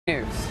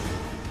News.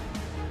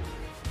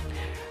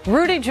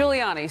 Rudy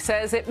Giuliani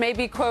says it may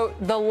be, quote,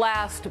 the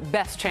last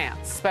best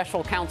chance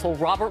special counsel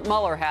Robert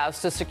Mueller has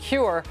to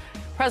secure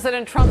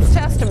President Trump's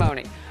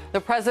testimony.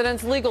 The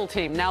president's legal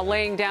team now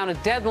laying down a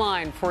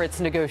deadline for its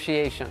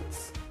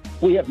negotiations.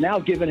 We have now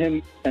given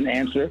him an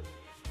answer.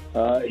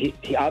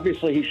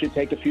 Obviously, he should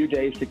take a few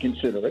days to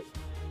consider it.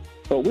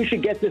 But we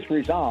should get this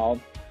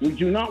resolved. We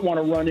do not want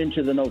to run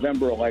into the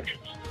November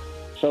elections.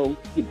 So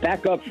you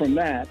back up from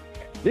that.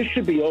 This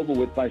should be over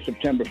with by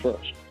September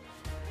 1st.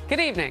 Good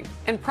evening.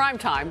 In prime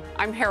time,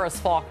 I'm Harris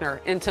Faulkner,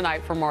 in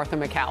tonight for Martha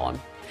MacCallum.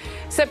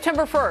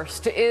 September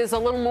 1st is a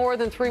little more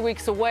than 3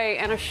 weeks away,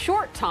 and a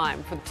short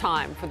time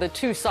for the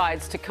two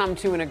sides to come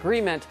to an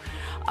agreement,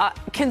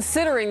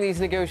 considering these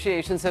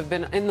negotiations have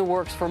been in the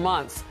works for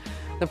months.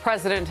 The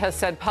president has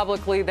said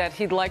publicly that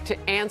he'd like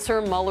to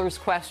answer Mueller's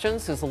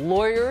questions. His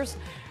lawyers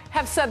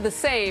have said the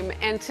same,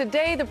 and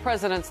today the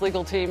president's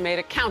legal team made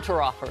a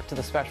counteroffer to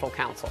the special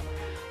counsel,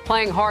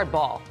 playing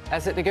hardball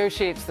as it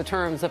negotiates the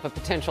terms of a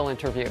potential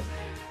interview.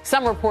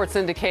 Some reports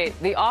indicate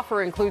the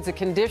offer includes a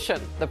condition: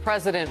 the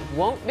president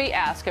won't be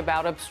asked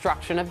about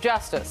obstruction of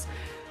justice.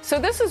 So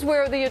this is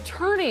where the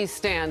attorneys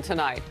stand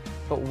tonight.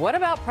 But what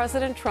about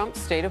President Trump's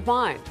state of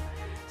mind?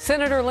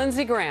 Senator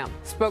Lindsey Graham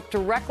spoke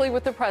directly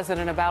with the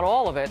president about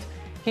all of it.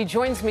 He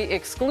joins me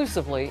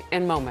exclusively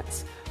in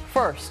moments.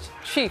 First,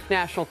 Chief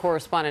National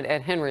Correspondent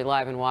Ed Henry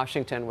live in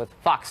Washington with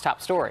Fox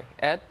Top Story.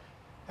 Ed?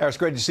 Harris,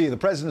 great to see you. The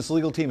president's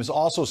legal team is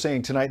also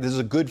saying tonight this is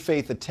a good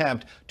faith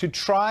attempt to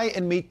try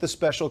and meet the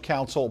special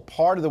counsel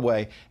part of the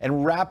way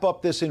and wrap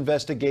up this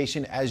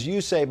investigation, as you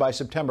say, by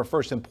September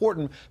 1st.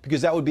 Important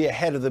because that would be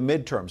ahead of the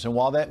midterms. And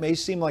while that may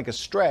seem like a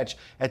stretch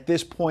at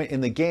this point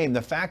in the game,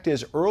 the fact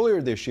is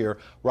earlier this year,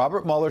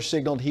 Robert Mueller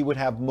signaled he would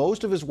have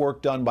most of his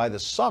work done by the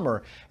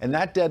summer, and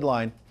that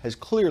deadline has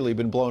clearly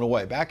been blown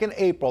away. Back in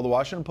April, the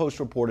Washington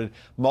Post reported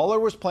Mueller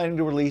was planning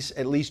to release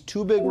at least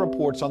two big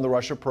reports on the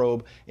Russia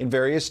probe in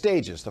various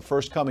stages. The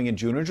first coming in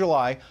June or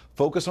July,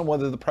 focus on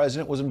whether the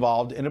president was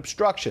involved in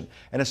obstruction,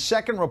 and a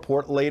second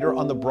report later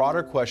on the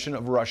broader question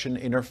of Russian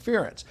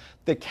interference.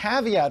 The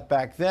caveat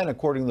back then,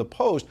 according to the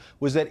Post,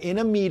 was that in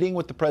a meeting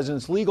with the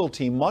president's legal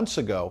team months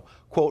ago,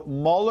 quote,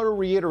 Mueller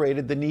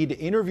reiterated the need to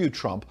interview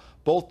Trump,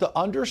 both to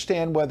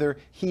understand whether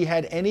he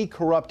had any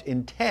corrupt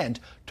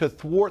intent to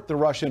thwart the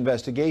Russia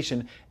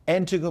investigation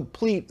and to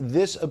complete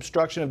this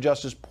obstruction of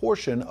justice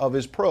portion of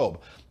his probe.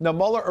 Now,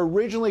 Mueller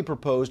originally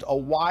proposed a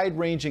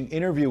wide-ranging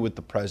interview with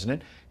the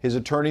president. His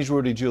attorneys,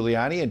 Rudy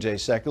Giuliani and Jay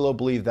Sekulow,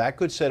 believe that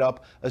could set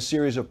up a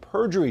series of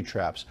perjury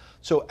traps.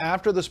 So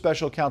after the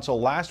special counsel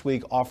last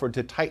week offered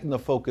to tighten the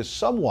focus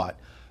somewhat,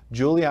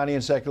 Giuliani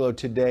and Sekulow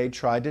today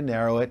tried to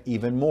narrow it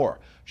even more,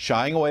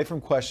 shying away from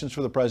questions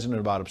for the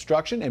president about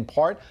obstruction, in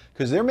part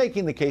because they're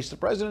making the case the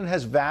president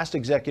has vast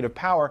executive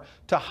power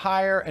to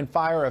hire and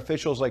fire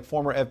officials like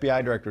former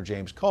FBI Director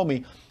James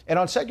Comey. And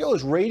on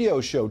Sekulow's radio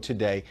show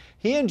today,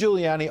 he and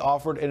Giuliani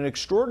offered an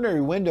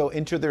extraordinary window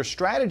into their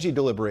strategy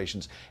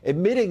deliberations,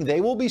 admitting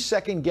they will be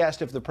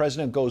second-guessed if the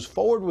president goes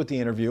forward with the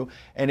interview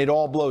and it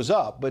all blows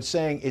up, but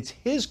saying it's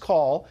his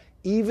call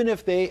even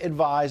if they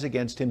advise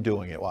against him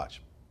doing it.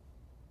 Watch.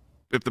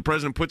 If the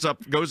president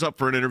goes up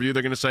for an interview,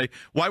 they're going to say,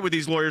 why would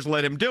these lawyers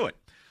let him do it?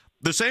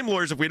 The same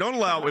lawyers, if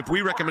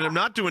we recommend him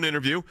not do an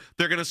interview,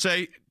 they're going to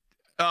say,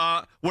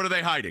 what are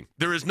they hiding?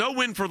 There is no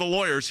win for the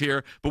lawyers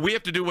here, but we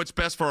have to do what's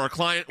best for our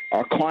client.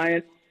 Our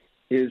client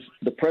is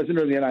the president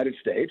of the United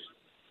States,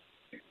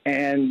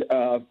 and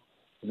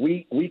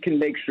we can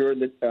make sure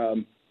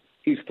that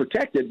he's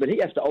protected, but he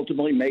has to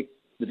ultimately make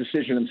the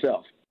decision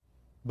himself.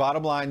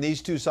 Bottom line,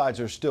 these two sides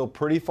are still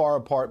pretty far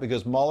apart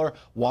because Mueller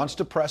wants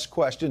to press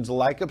questions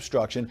like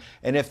obstruction.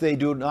 And if they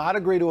do not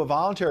agree to a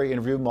voluntary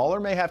interview,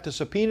 Mueller may have to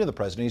subpoena the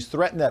president. He's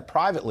threatened that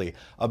privately,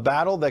 a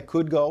battle that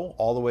could go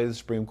all the way to the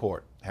Supreme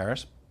Court.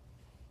 Harris?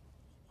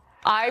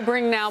 I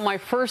bring now my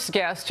first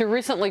guest who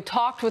recently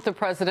talked with the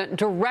president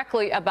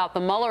directly about the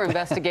Mueller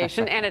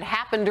investigation, and it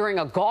happened during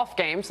a golf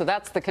game, so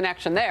that's the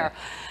connection there.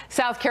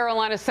 South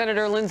Carolina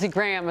Senator Lindsey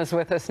Graham is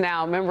with us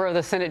now, member of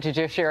the Senate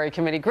Judiciary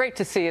Committee. Great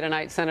to see you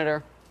tonight,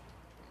 Senator.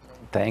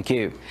 Thank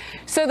you.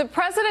 So the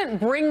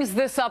president brings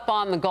this up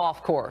on the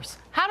golf course.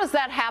 How does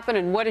that happen,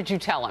 and what did you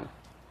tell him?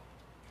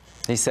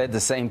 He said the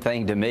same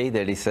thing to me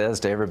that he says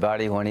to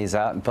everybody when he's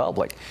out in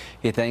public.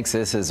 He thinks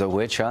this is a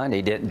witch hunt.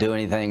 He didn't do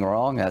anything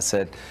wrong. I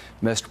said,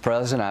 Mr.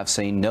 President, I've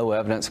seen no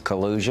evidence of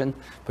collusion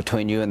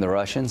between you and the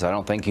Russians. I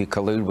don't think you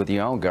collude with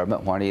your own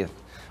government. Why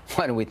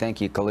do we think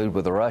you collude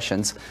with the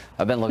Russians?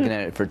 I've been looking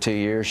at it for 2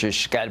 years. You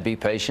just got to be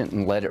patient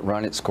and let it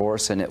run its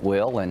course, and it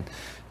will. And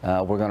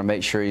we're going to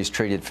make sure he's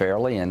treated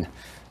fairly. And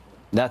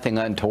nothing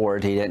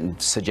untoward. He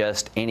didn't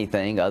suggest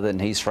anything other than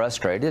he's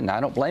frustrated, and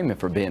I don't blame him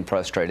for being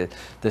frustrated.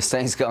 This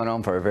thing's going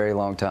on for a very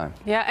long time.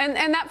 Yeah,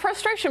 and that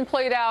frustration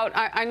played out.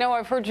 I know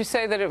I've heard you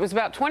say that it was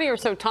about 20 or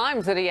so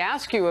times that he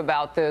asked you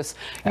about this.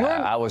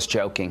 I was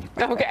joking.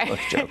 Okay. I was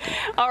joking.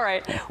 All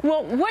right.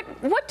 Well,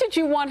 what did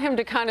you want him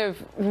to kind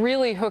of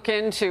really hook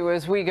into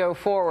as we go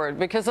forward?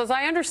 Because as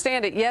I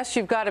understand it, yes,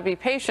 you've got to be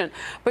patient,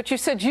 but you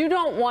said you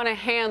don't want to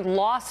hand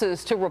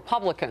losses to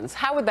Republicans.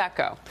 How would that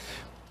go?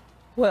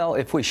 Well,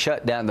 if we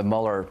shut down the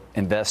Mueller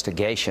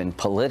investigation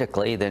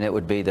politically, then it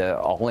would be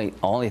the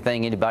only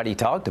thing anybody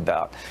talked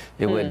about.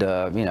 It would,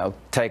 you know,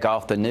 take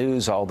off the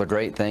news all the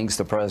great things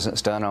the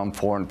president's done on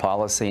foreign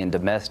policy and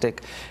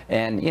domestic,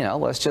 and, you know,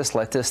 let's just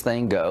let this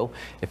thing go.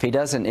 If he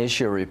doesn't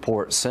issue a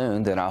report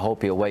soon, then I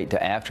hope he'll wait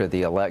to after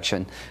the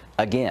election.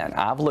 Again,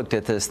 I've looked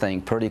at this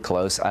thing pretty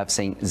close. I've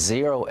seen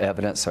zero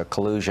evidence of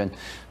collusion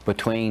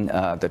between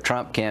the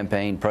Trump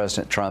campaign,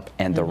 President Trump,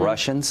 and the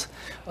Russians.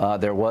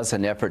 There was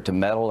an effort to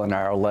meddle in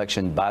our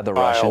election by the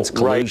Russians.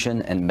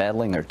 Collusion and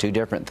meddling are two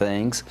different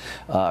things.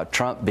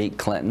 Trump beat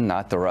Clinton,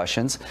 not the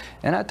Russians.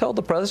 And I told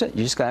the president,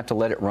 you're just going to have to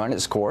let it run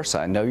its course.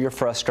 I know you're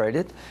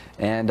frustrated,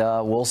 and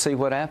we'll see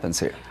what happens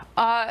here.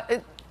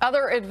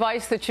 Other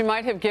advice that you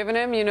might have given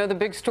him, you know, the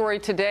big story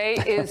today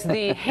is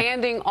the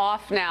handing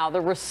off now,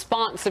 the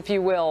response, if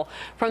you will,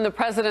 from the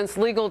president's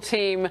legal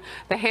team,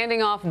 the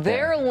handing off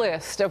their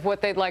list of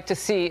what they'd like to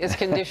see as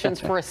conditions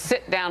for a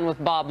sit-down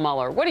with Bob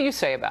Mueller. What do you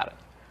say about it?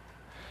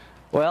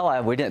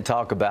 Well, we didn't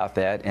talk about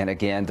that. And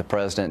again, the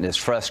president is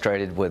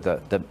frustrated with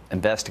the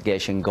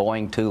investigation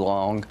going too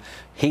long.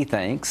 He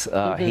thinks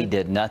he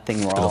did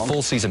nothing wrong. The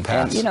full season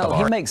pass. And, you know,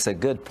 he makes a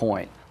good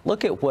point.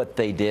 Look at what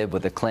they did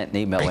with the Clinton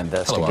email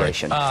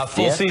investigation. The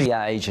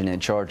FBI agent in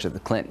charge of the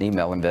Clinton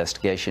email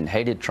investigation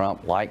hated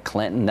Trump, liked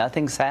Clinton.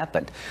 Nothing's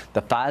happened.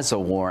 The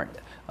FISA warrant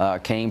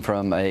came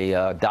from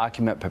a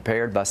document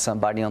prepared by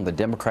somebody on the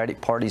Democratic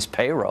Party's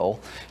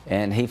payroll,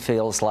 and he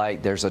feels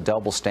like there's a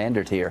double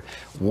standard here.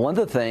 One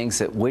of the things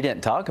that we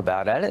didn't talk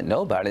about, I didn't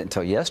know about it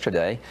until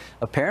yesterday,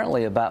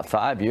 apparently about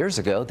 5 years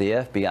ago, the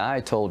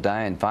FBI told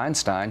Dianne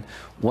Feinstein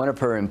one of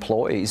her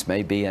employees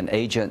may be an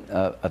agent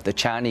of the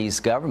Chinese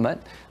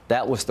government.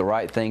 That was the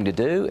right thing to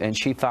do, and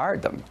she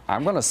fired them.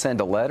 I'm going to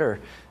send a letter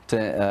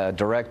to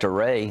Director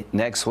Wray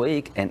next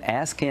week and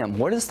ask him,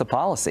 what is the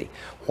policy?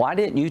 Why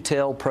didn't you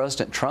tell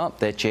President Trump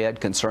that you had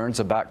concerns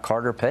about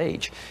Carter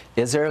Page?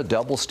 Is there a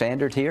double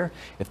standard here?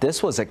 If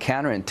this was a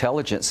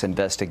counterintelligence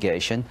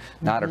investigation,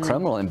 not a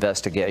criminal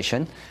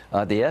investigation,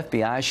 the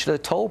FBI should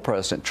have told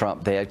President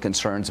Trump they had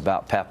concerns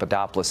about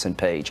Papadopoulos and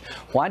Page.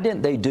 Why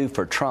didn't they do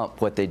for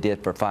Trump what they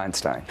did for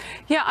Feinstein?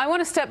 Yeah, I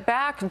want to step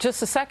back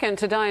just a second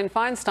to Dianne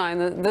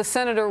Feinstein. The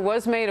senator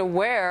was made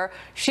aware.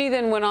 She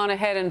then went on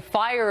ahead and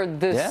fired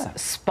this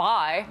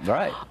spy.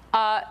 Right.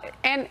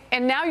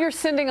 And now you're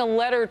sending a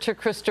letter to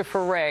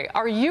Christopher Wray.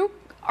 Are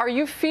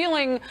you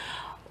feeling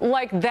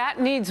like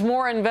that needs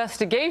more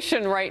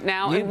investigation right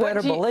now? You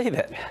better believe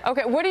it.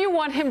 Okay, what do you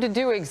want him to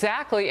do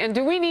exactly? And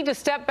do we need to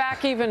step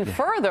back even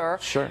further?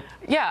 Sure.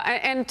 Yeah,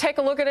 and take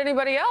a look at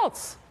anybody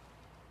else?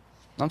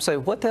 I'm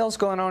saying, what the hell's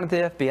going on at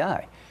the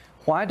FBI?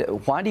 Why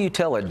do you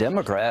tell a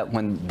Democrat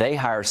when they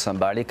hire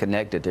somebody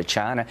connected to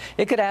China?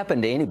 It could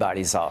happen to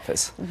anybody's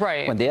office.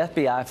 Right. When the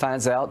FBI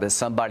finds out that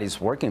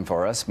somebody's working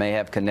for us, may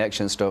have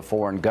connections to a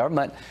foreign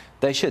government,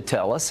 they should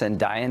tell us, and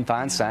Dianne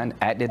Feinstein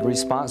acted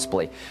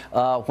responsibly.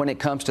 When it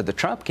comes to the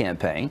Trump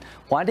campaign,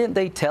 why didn't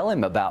they tell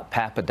him about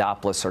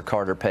Papadopoulos or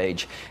Carter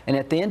Page? And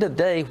at the end of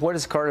the day, what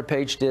has Carter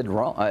Page done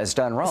wrong?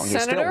 Senator,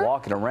 he's still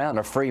walking around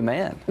a free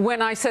man.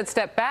 When I said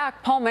step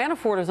back, Paul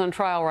Manafort is on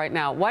trial right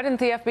now. Why didn't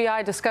the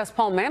FBI discuss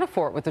Paul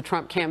Manafort with the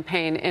Trump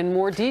campaign in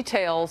more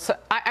details?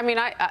 I mean,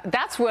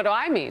 that's what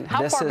I mean.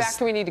 How far back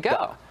do we need to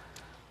go?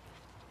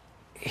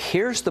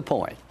 Here's the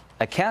point.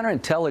 A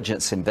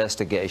counterintelligence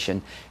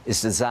investigation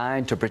is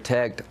designed to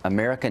protect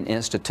American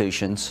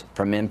institutions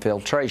from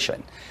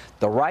infiltration.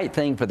 The right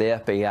thing for the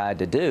FBI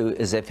to do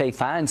is if they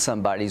find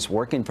somebody's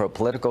working for a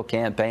political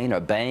campaign,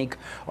 a bank,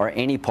 or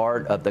any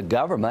part of the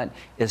government,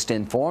 is to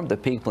inform the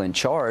people in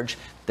charge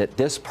that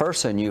this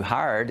person you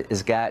hired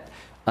has got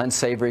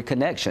unsavory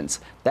connections.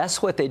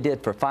 That's what they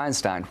did for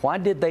Feinstein. Why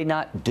did they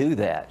not do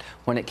that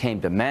when it came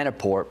to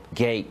Manafort,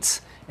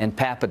 Gates, and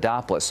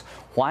Papadopoulos?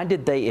 Why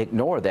did they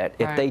ignore that?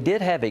 If they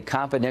did have a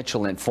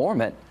confidential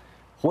informant,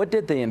 what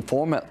did the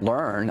informant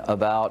learn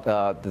about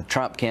the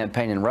Trump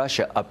campaign in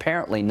Russia?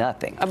 Apparently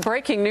nothing.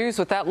 Breaking news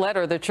with that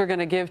letter that you're going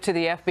to give to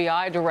the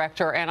FBI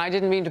director, and I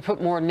didn't mean to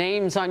put more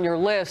names on your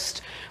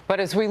list, but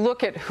as we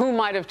look at who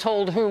might have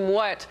told whom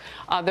what,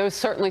 those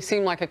certainly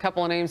seem like a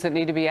couple of names that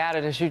need to be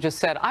added, as you just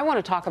said. I want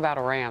to talk about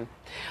Iran.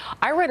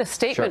 I read a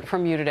statement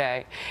from you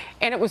today,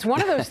 and it was one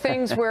of those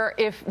things where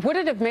would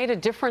it have made a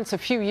difference a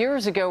few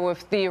years ago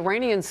if the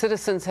Iranian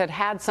citizens had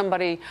had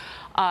somebody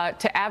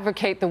to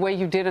advocate the way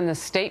you did in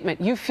this statement?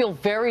 You feel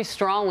very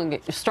strongly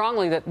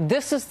that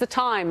this is the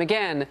time,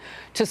 again,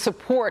 to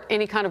support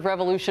any kind of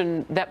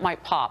revolution that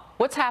might pop.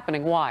 What's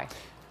happening? Why?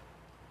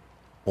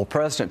 Well,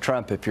 President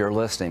Trump, if you're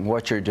listening,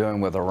 what you're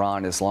doing with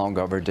Iran is long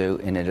overdue,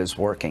 and it is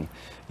working.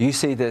 You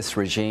see this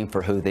regime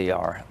for who they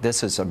are.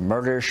 This is a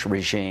murderous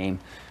regime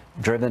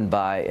driven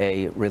by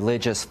a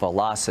religious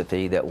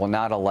philosophy that will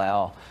not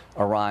allow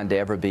Iran to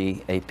ever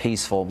be a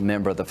peaceful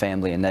member of the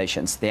family of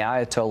nations. The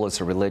Ayatollah is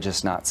a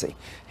religious Nazi.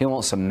 He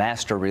wants to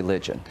master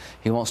religion.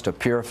 He wants to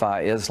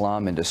purify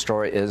Islam and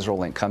destroy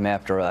Israel and come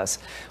after us.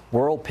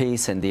 World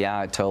peace and the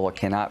Ayatollah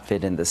cannot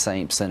fit in the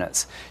same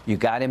sentence. You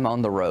got him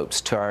on the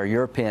ropes. To our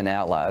European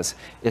allies,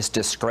 it's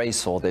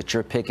disgraceful that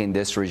you're picking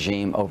this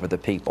regime over the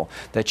people,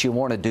 that you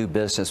want to do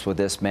business with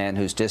this man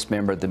who's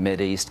dismembered the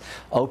Mideast,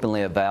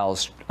 openly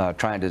avows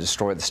trying to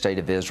destroy the state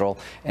of Israel,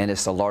 and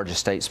is the largest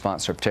state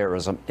sponsor of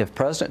terrorism. If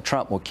President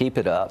Trump will keep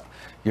it up,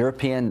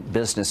 European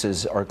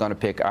businesses are going to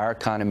pick our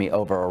economy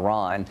over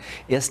Iran.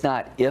 It's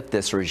not if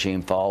this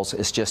regime falls,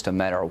 it's just a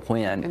matter of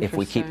when, if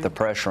we keep the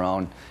pressure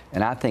on,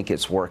 and I think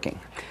it's working.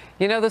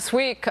 You know, this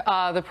week,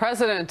 the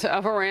president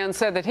of Iran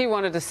said that he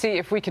wanted to see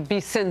if we could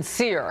be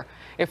sincere,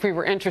 if we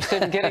were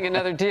interested in getting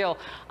another deal.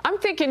 I'm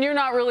thinking you're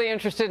not really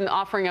interested in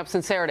offering up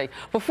sincerity.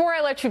 Before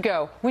I let you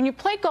go, when you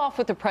play golf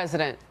with the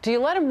president, do you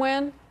let him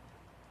win?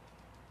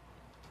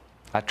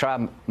 I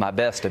try my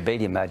best to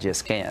beat him, I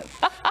just can't.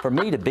 For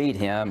me to beat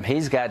him,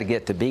 he's got to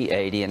get to be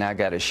 80, and I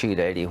got to shoot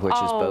 80, which is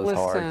both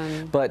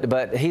hard.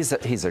 But he's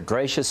a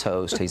gracious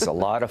host. He's a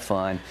lot of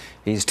fun.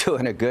 He's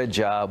doing a good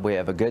job. We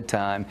have a good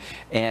time.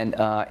 And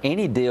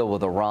any deal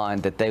with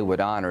Iran that they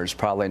would honor is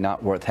probably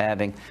not worth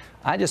having.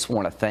 I just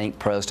want to thank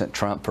President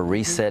Trump for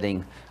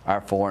resetting our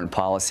foreign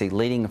policy,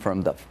 leading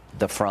from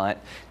the front,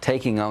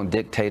 taking on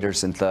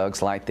dictators and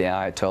thugs like the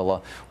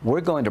Ayatollah. We're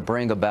going to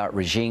bring about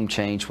regime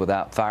change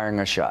without firing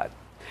a shot.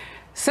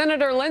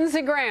 Senator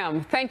Lindsey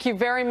Graham, thank you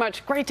very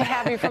much. Great to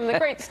have you from the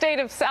great state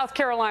of South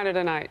Carolina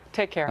tonight.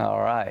 Take care.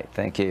 All right.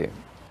 Thank you.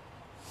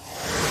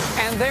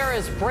 And there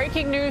is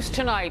breaking news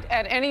tonight.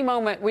 At any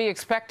moment, we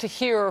expect to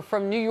hear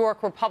from New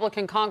York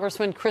Republican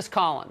Congressman Chris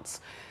Collins.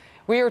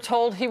 We are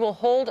told he will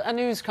hold a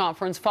news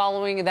conference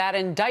following that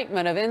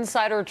indictment of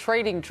insider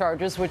trading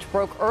charges, which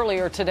broke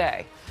earlier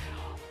today.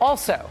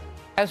 Also,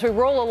 as we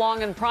roll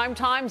along in prime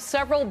time,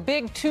 several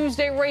big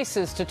Tuesday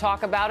races to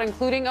talk about,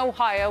 including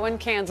Ohio and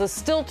Kansas,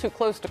 still too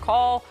close to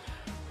call,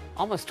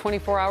 almost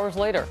 24 hours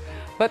later.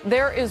 But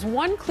there is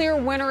one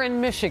clear winner in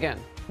Michigan,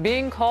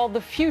 being called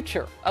the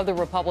future of the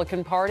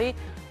Republican Party.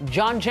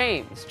 John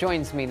James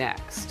joins me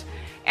next.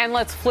 And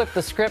let's flip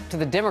the script to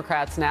the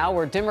Democrats now,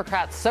 where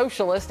Democrat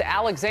socialist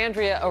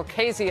Alexandria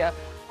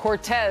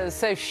Ocasio-Cortez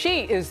says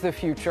she is the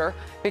future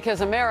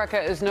because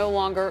America is no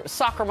longer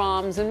soccer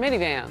moms and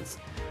minivans.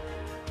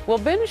 Well,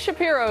 Ben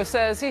Shapiro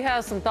says he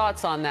has some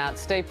thoughts on that.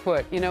 Stay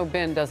put. You know,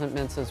 Ben doesn't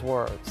mince his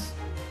words.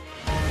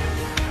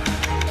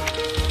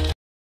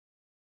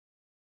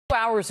 2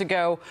 hours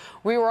ago,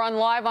 we were on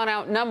Live on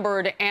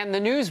Outnumbered, and the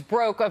news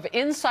broke of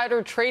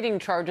insider trading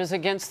charges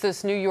against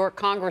this New York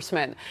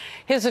congressman.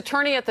 His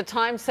attorney at the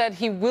time said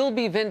he will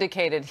be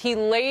vindicated. He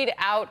laid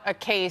out a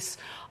case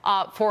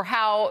for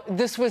how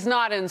this was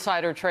not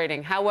insider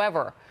trading.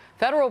 However,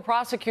 federal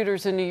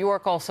prosecutors in New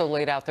York also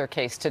laid out their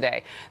case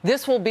today.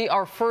 This will be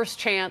our first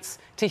chance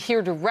to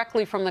hear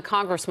directly from the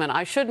congressman.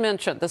 I should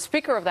mention the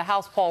Speaker of the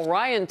House, Paul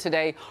Ryan,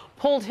 today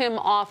pulled him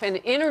off an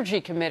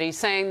energy committee,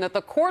 saying that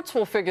the courts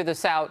will figure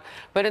this out,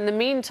 but in the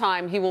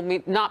meantime, he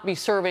will not be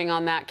serving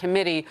on that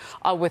committee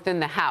within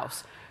the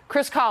House.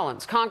 Chris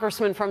Collins,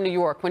 congressman from New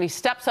York, when he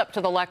steps up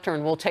to the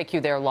lectern, we'll take you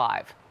there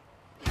live.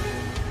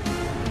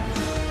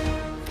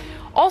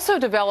 Also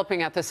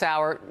developing at this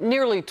hour,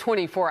 nearly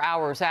 24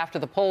 hours after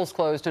the polls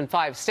closed in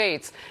 5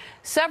 states,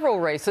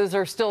 several races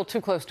are still too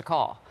close to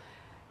call.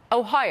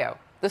 Ohio,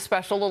 the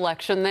special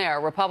election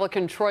there,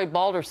 Republican Troy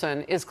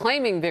Balderson is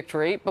claiming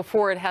victory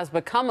before it has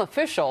become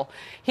official.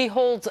 He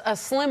holds a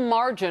slim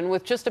margin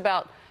with just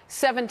about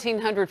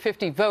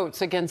 1,750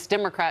 votes against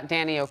Democrat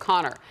Danny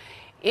O'Connor.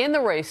 In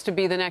the race to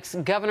be the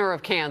next governor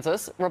of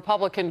Kansas,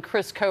 Republican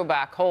Chris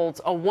Kobach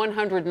holds a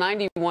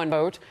 191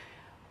 vote.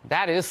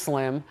 That is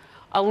slim.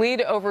 A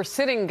lead over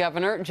sitting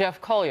Governor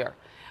Jeff Collier.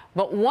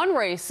 But one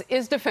race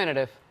is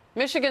definitive.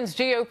 Michigan's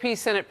GOP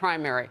Senate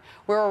primary,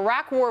 where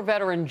Iraq War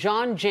veteran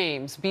John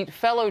James beat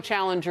fellow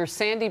challenger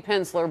Sandy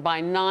Pensler by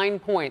 9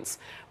 points.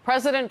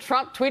 President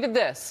Trump tweeted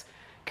this: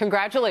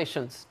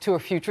 "Congratulations to a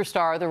future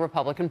star of the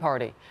Republican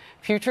Party,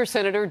 future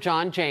Senator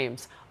John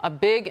James. A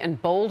big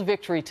and bold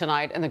victory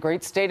tonight in the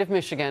great state of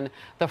Michigan,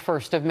 the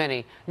first of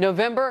many.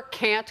 November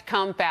can't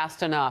come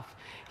fast enough."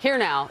 Here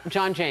now,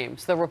 John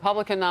James, the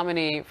Republican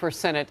nominee for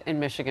Senate in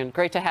Michigan.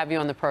 Great to have you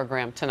on the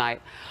program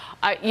tonight.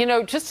 You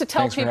know, just to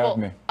tell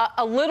people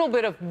a little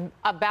bit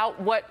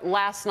about what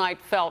last night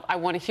felt, I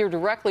want to hear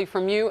directly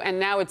from you. And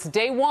now it's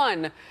day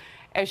one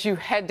as you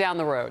head down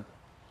the road.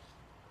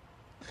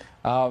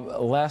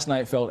 Last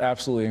night felt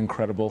absolutely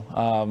incredible.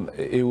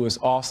 It was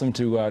awesome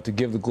to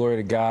give the glory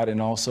to God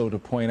and also to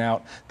point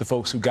out the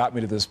folks who got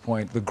me to this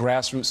point, the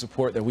grassroots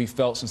support that we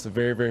felt since the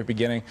very, very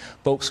beginning,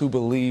 folks who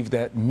believe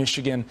that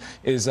Michigan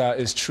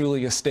is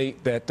truly a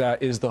state that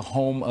is the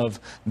home of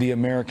the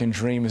American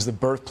dream, is the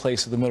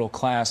birthplace of the middle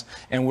class,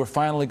 and we're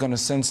finally going to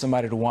send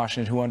somebody to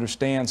Washington who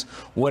understands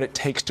what it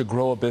takes to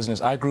grow a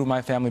business. I grew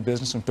my family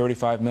business from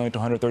 $35 million to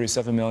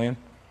 $137 million.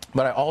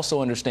 But I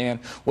also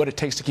understand what it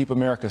takes to keep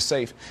America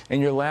safe.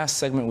 In your last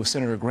segment with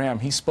Senator Graham,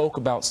 he spoke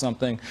about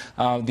something,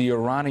 the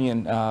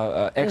Iranian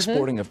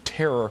exporting of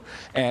terror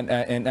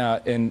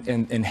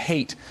and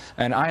hate.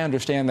 And I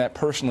understand that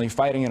personally,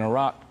 fighting in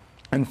Iraq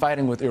and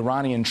fighting with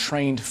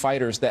Iranian-trained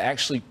fighters that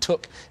actually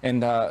took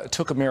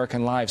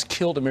American lives,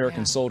 killed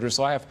American soldiers.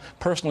 So I have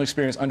personal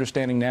experience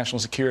understanding national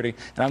security,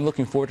 and I'm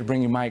looking forward to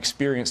bringing my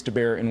experience to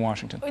bear in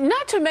Washington.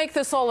 Not to make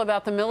this all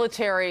about the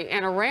military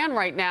and Iran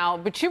right now,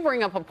 but you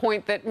bring up a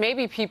point that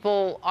maybe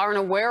people aren't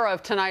aware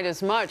of tonight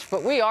as much,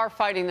 but we are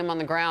fighting them on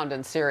the ground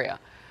in Syria.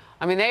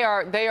 I mean, they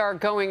are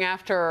going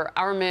after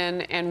our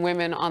men and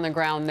women on the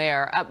ground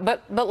there.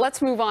 But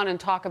let's move on and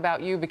talk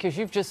about you, because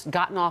you've just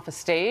gotten off a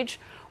stage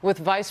with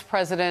Vice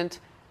President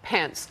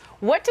Pence.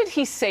 What did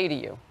he say to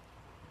you?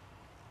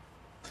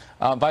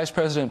 Vice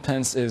President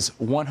Pence is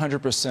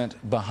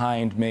 100%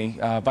 behind me.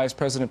 Vice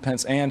President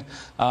Pence and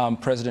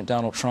President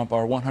Donald Trump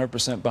are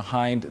 100%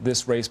 behind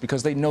this race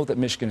because they know that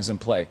Michigan is in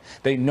play.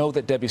 They know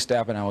that Debbie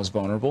Stabenow is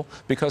vulnerable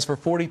because for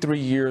 43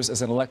 years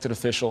as an elected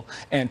official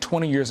and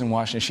 20 years in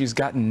Washington, she's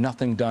gotten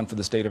nothing done for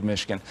the state of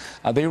Michigan.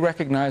 They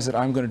recognize that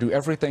I'm going to do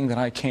everything that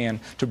I can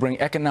to bring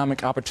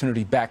economic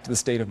opportunity back to the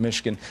state of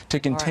Michigan,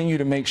 to continue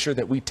to make sure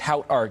that we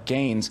tout our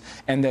gains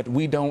and that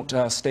we don't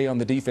stay on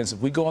the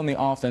defensive. We go on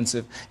the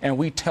offensive and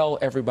we tell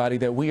everybody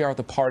that we are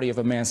the party of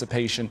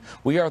emancipation,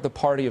 we are the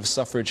party of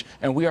suffrage,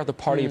 and we are the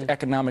party of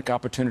economic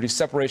opportunity,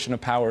 separation of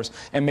powers,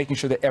 and making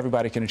sure that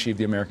everybody can achieve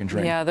the American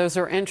dream. Yeah, those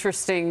are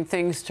interesting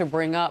things to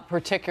bring up,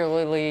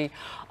 particularly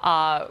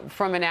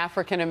from an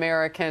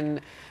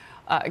African-American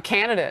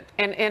candidate.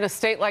 And in a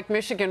state like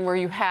Michigan, where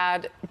you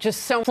had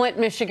just so Flint,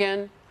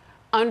 Michigan,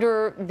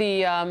 under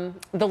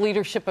the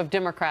leadership of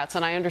Democrats,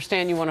 and I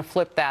understand you want to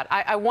flip that.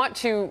 I want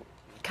to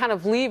kind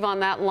of leave on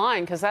that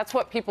line, because that's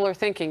what people are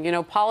thinking. You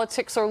know,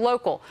 politics are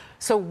local.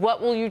 So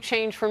what will you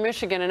change for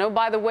Michigan? And oh,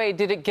 by the way,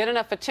 did it get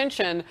enough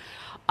attention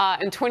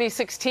in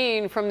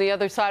 2016 from the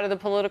other side of the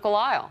political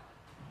aisle?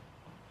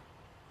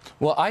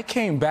 Well, I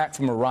came back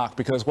from Iraq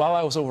because while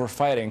I was over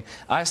fighting,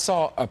 I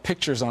saw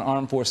pictures on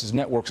Armed Forces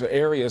networks of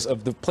areas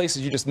of the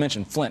places you just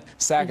mentioned, Flint,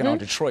 Saginaw,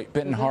 Detroit,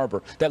 Benton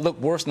Harbor, that looked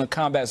worse than the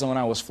combat zone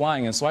I was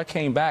flying in. So I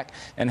came back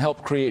and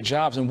helped create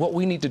jobs. And what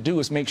we need to do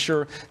is make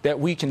sure that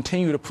we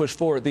continue to push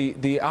forward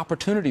the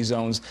opportunity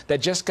zones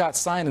that just got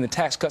signed in the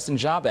Tax Cuts and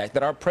Job Act,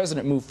 that our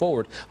president moved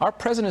forward. Our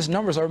president's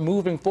numbers are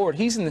moving forward.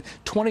 He's in the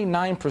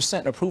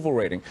 29% approval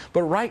rating.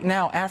 But right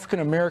now,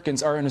 African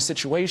Americans are in a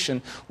situation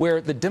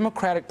where the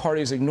Democratic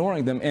Party is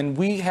ignoring them, and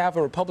we have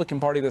a Republican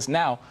Party that's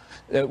now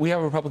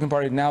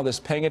that's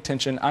paying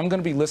attention. I'm going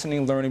to be listening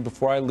and learning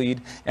before I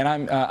lead, and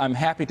I'm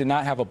happy to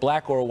not have a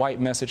black or a white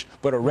message,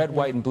 but a red,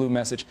 white, and blue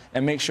message,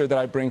 and make sure that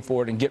I bring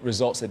forward and get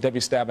results that Debbie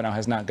Stabenow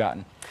has not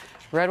gotten.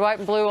 Red, white,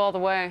 and blue all the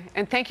way.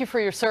 And thank you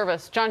for your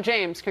service. John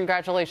James,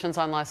 congratulations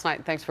on last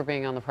night. Thanks for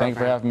being on the program. Thanks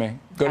for having me.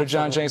 Go to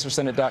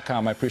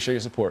johnjamesforsenate.com. I appreciate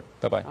your support.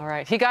 Bye-bye. All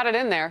right. He got it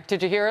in there.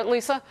 Did you hear it,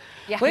 Lisa?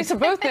 Yeah. Lisa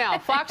Booth now,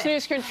 Fox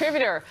News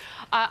contributor.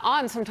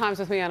 On sometimes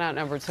with me on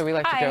Outnumbered, so we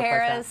like to joke like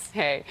that.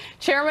 Hey,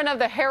 chairman of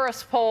the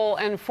Harris poll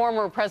and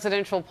former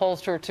presidential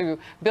pollster to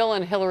Bill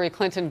and Hillary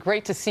Clinton.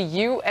 Great to see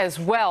you as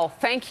well.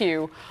 Thank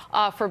you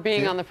for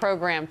being on the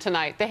program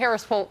tonight. The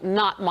Harris poll,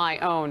 not my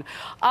own.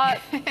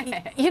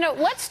 You know,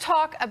 let's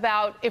talk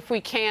about, if we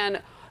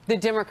can, the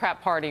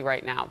Democrat Party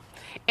right now.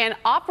 And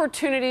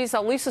opportunities,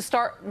 Lisa,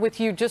 start with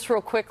you just real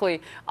quickly.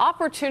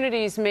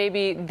 Opportunities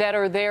maybe that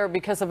are there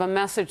because of a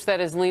message that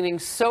is leaning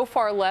so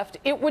far left,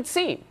 it would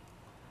seem.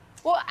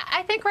 Well,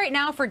 I think right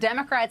now for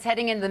Democrats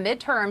heading into the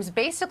midterms,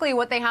 basically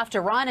what they have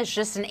to run is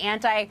just an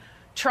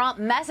anti-Trump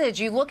message.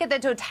 You look at the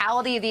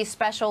totality of these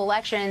special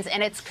elections,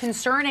 and it's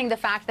concerning the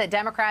fact that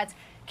Democrats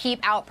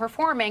keep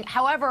outperforming.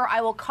 However, I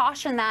will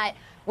caution that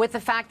with the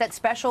fact that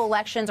special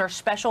elections are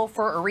special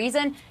for a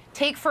reason.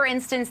 Take, for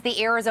instance,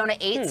 the Arizona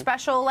 8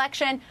 special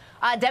election.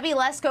 Debbie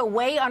Lesko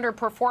way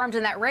underperformed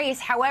in that race.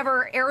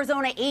 However,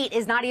 Arizona 8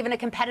 is not even a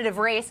competitive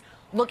race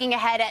looking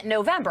ahead at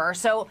November.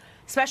 So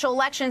special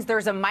elections,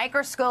 there's a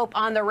microscope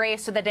on the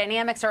race, so the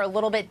dynamics are a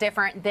little bit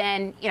different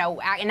than, you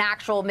know, an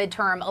actual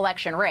midterm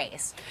election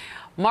race.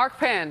 Mark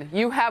Penn,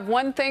 you have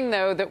one thing,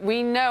 though, that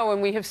we know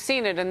and we have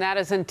seen it, and that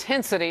is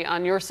intensity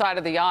on your side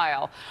of the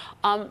aisle.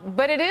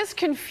 But it is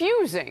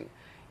confusing.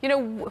 You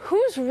know,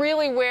 who's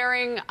really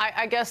wearing,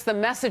 I guess, the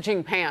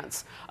messaging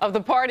pants of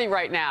the party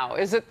right now?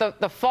 Is it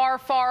the far,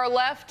 far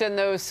left and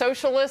those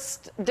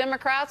socialist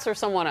Democrats, or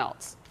someone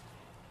else?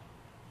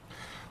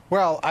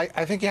 Well,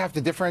 I think you have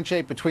to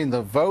differentiate between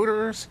the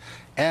voters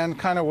and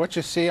kind of what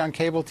you see on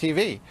cable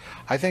TV.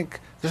 I think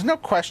there's no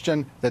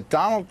question that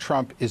Donald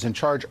Trump is in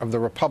charge of the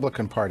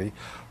Republican Party,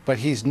 but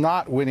he's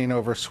not winning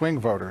over swing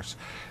voters.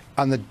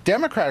 On the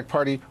Democratic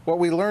Party, what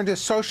we learned is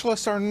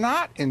socialists are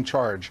not in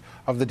charge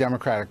of the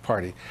Democratic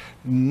Party.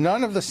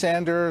 None of the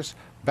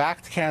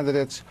Sanders-backed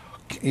candidates,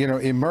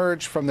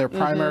 emerged from their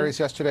primaries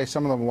yesterday.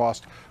 Some of them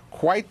lost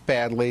quite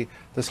badly.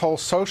 This whole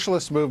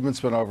socialist movement's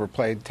been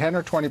overplayed. 10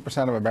 or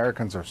 20% of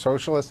Americans are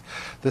socialists.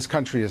 This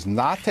country is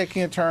not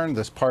taking a turn.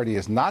 This party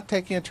is not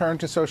taking a turn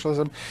to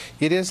socialism.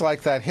 It is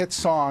like that hit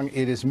song,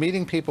 it is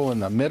meeting people in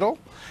the middle.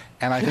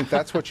 And I think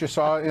that's what you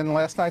saw in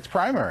last night's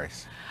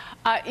primaries.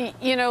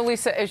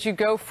 Lisa, as you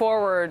go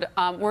forward,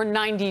 we're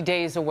 90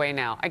 days away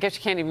now. I guess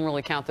you can't even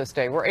really count this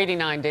day. We're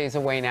 89 days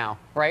away now,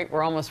 right?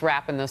 We're almost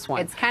wrapping this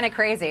one. It's kind of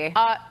crazy.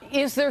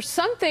 Is there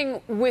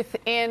something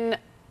within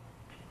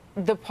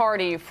the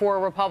party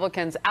for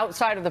Republicans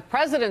outside of the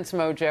president's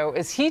mojo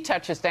as he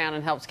touches down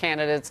and helps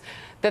candidates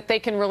that they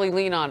can really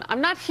lean on?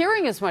 I'm not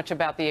hearing as much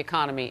about the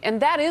economy,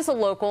 and that is a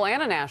local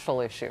and a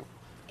national issue.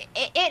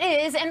 It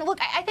is. And look,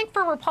 I think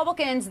for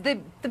Republicans, the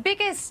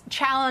biggest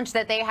challenge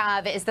that they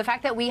have is the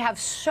fact that we have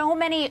so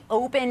many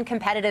open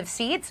competitive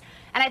seats.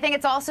 And I think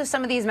it's also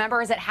some of these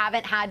members that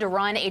haven't had to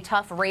run a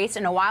tough race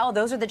in a while.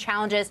 Those are the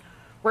challenges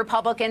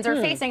Republicans are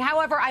facing.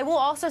 However, I will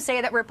also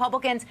say that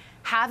Republicans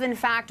have, in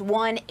fact,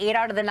 won 8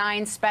 out of the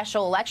 9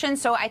 special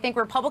elections. So I think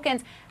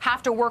Republicans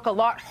have to work a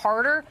lot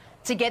harder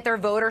to get their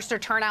voters to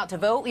turn out to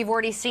vote. We've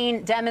already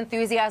seen Dem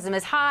enthusiasm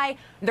is high.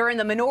 They're in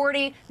the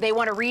minority. They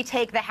want to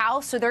retake the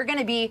House. So they're going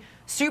to be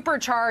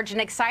supercharged and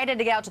excited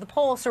to get out to the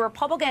polls. So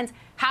Republicans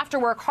have to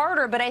work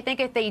harder. But I think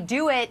if they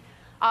do it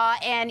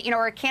and,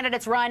 our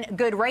candidates run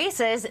good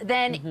races,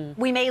 then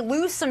we may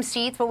lose some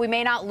seats, but we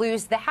may not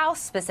lose the House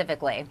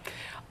specifically.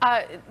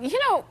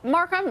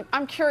 Mark,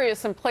 I'm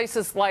curious in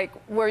places like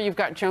where you've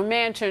got Joe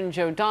Manchin,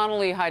 Joe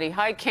Donnelly, Heidi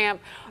Heitkamp,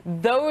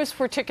 those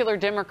particular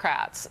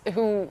Democrats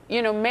who,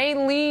 may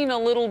lean a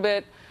little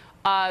bit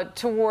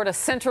toward a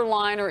center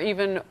line or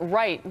even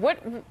right.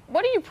 What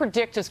do you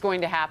predict is going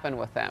to happen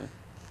with them?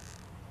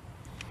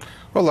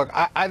 Well, look,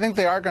 I think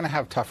they are going to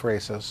have tough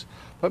races.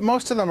 But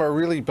most of them are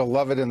really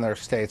beloved in their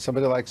states.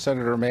 Somebody like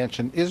Senator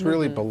Manchin is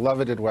really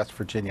beloved in West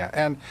Virginia.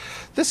 And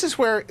this is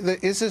where,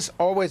 is this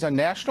always a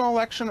national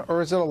election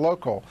or is it a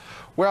local?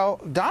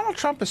 Well, Donald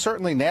Trump is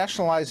certainly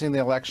nationalizing the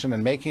election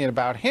and making it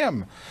about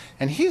him.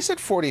 And he's at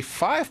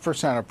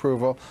 45%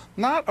 approval,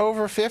 not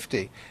over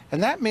 50.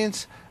 And that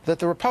means that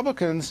the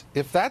Republicans,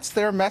 if that's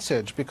their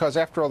message, because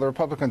after all, the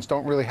Republicans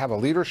don't really have a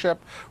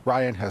leadership.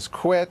 Ryan has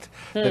quit.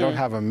 They don't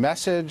have a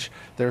message.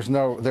 There's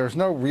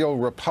no real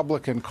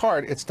Republican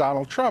card. It's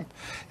Donald Trump.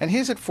 And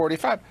he's at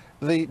 45.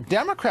 The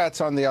Democrats,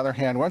 on the other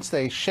hand, once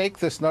they shake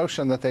this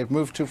notion that they've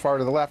moved too far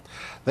to the left,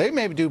 they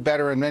may do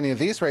better in many of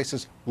these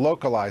races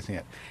localizing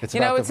it. It's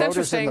about the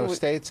voters in those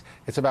states.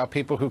 It's about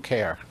people who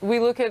care. We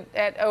look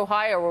at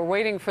Ohio. We're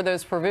waiting for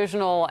those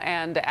provisional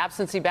and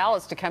absentee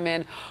ballots to come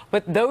in.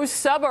 But those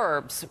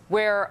suburbs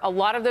where a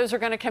lot of those are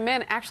going to come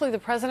in, actually, the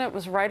president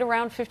was right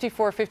around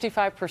 54,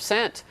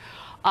 55%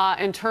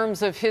 in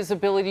terms of his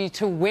ability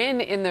to win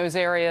in those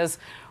areas.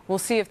 We'll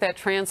see if that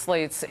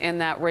translates in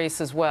that race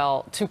as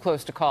well. Too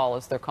close to call,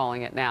 as they're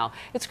calling it now.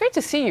 It's great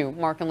to see you,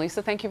 Mark and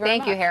Lisa. Thank you very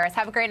much. Thank you, Harris.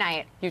 Have a great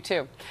night. You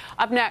too.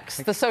 Up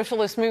next, the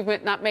socialist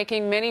movement not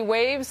making many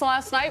waves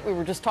last night. We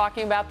were just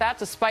talking about that,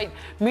 despite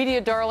media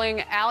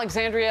darling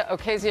Alexandria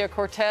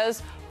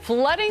Ocasio-Cortez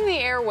flooding the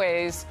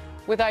airways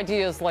with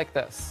ideas like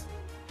this.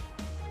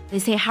 They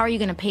say, how are you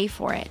going to pay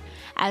for it?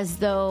 As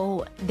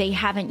though they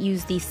haven't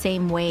used these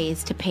same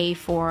ways to pay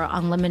for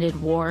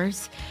unlimited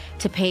wars,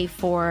 to pay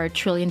for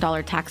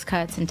trillion-dollar tax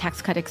cuts and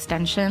tax cut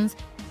extensions.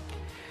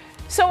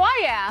 So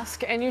I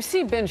ask, and you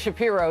see Ben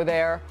Shapiro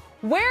there,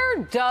 where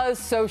does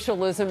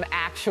socialism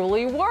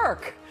actually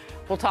work?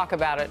 We'll talk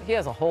about it. He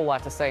has a whole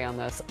lot to say on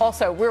this.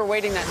 Also, we're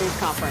awaiting that news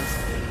conference.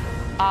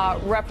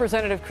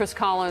 Representative Chris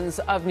Collins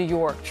of New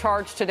York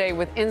charged today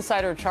with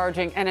insider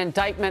charging, an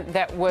indictment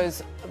that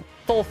was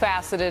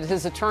full-faceted.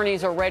 His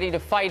attorneys are ready to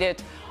fight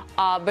it,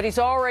 but he's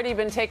already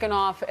been taken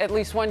off at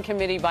least one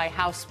committee by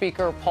House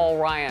Speaker Paul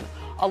Ryan.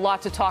 A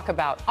lot to talk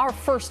about. Our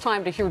first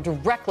time to hear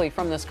directly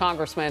from this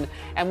congressman,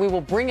 and we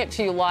will bring it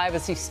to you live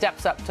as he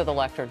steps up to the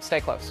lectern.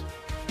 Stay close.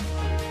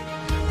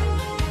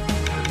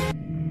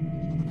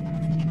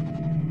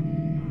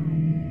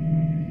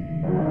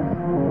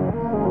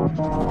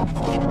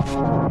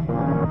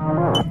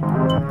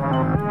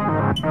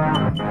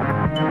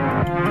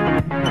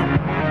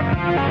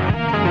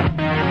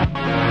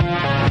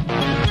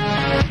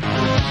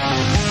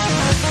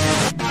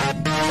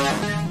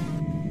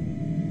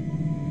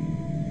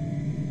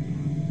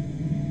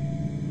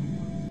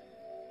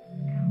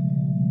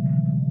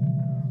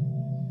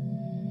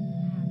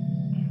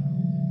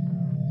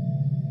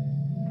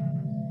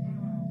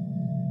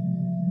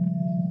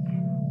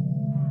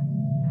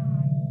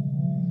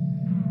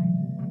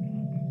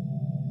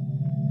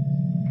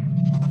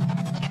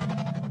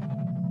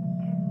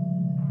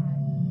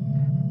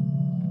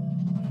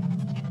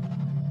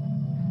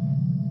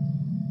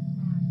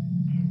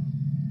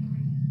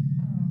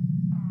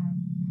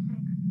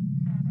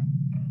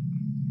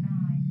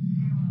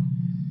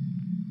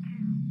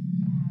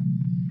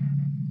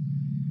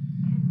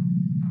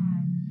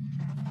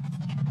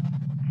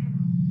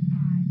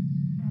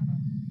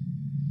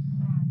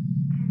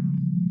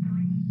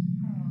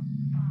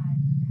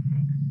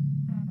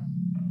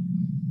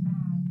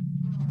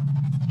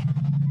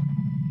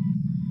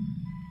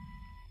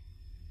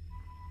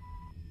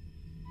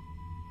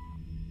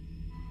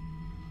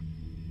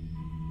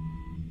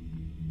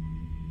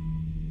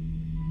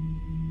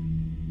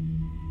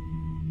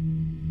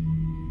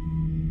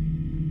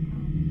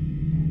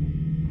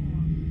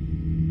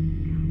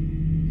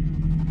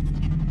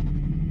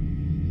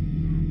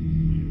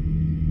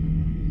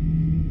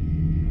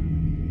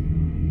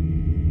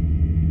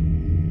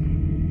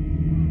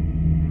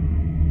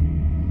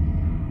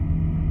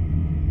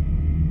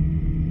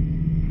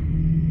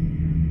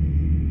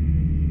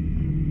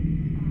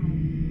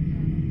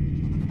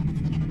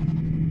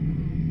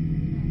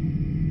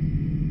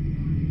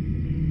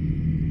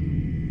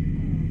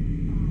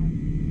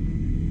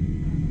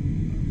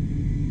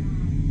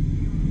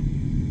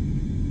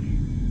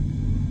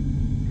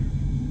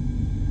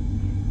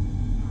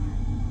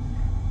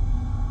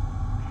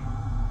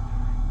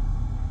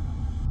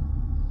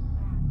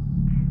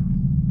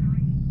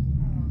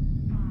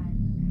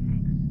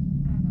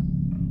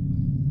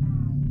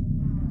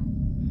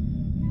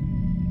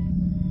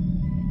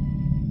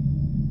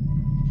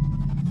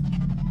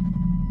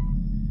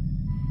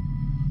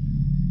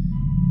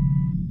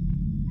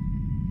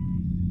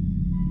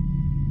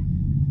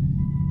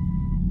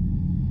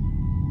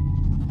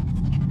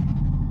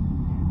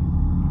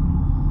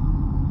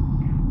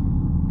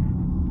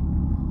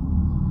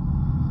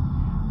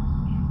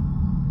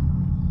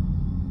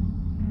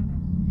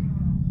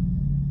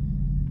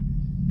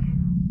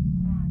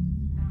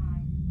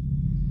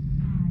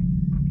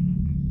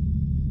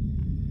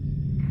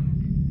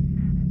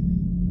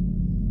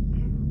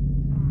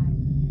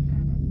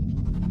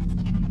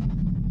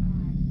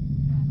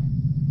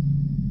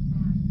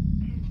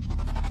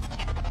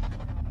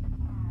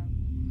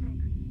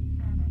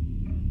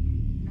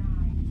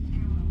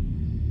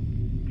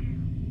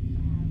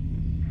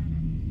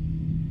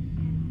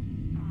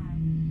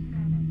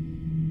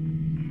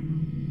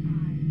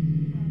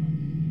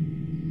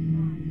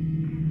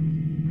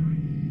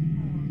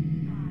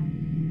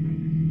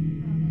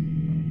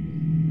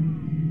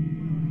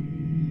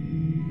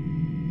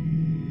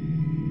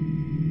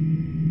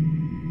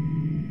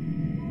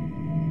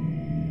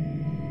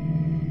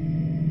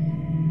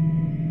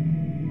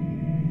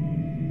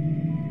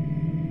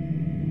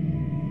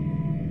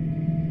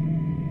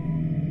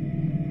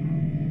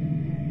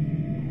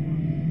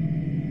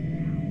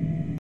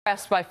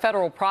 Arrested by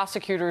federal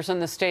prosecutors in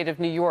the state of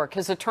New York.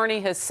 His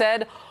attorney has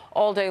said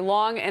all day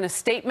long in a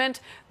statement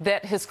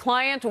that his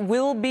client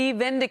will be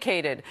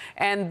vindicated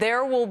and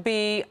there will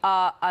be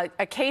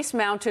a case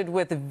mounted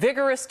with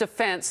vigorous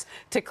defense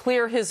to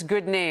clear his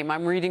good name.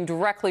 I'm reading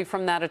directly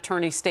from that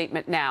attorney's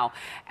statement now.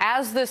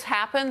 As this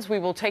happens, we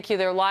will take you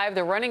there live.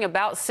 They're running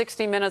about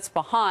 60 minutes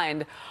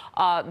behind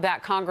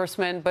that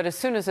congressman, but as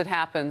soon as it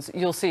happens,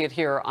 you'll see it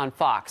here on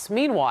Fox.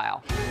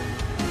 Meanwhile,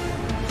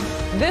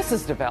 this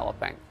is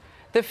developing.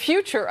 The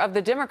future of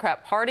the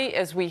Democrat Party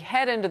as we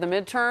head into the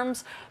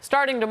midterms,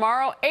 starting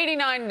tomorrow,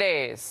 89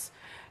 days.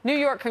 New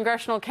York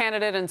congressional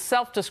candidate and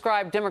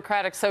self-described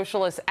Democratic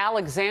Socialist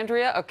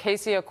Alexandria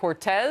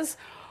Ocasio-Cortez.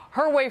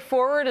 Her way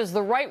forward is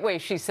the right way,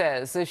 she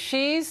says, as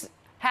she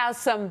has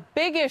some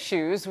big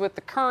issues with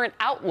the current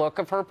outlook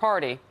of her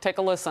party. Take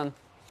a listen.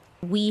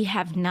 We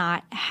have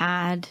not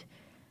had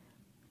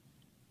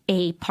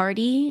a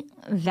party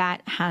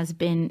that has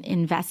been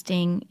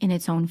investing in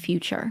its own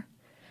future.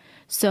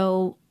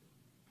 So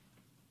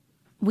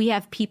we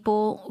have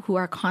people who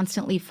are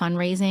constantly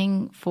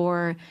fundraising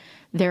for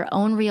their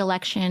own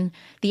reelection.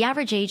 The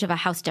average age of a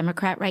House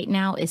Democrat right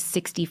now is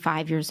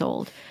 65 years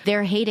old.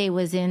 Their heyday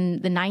was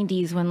in the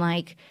 90s when,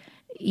 like,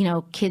 you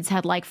know, kids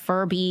had like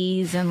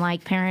Furbies and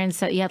like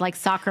parents, you had like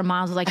soccer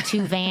moms with like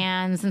 2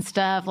 vans and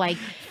stuff. Like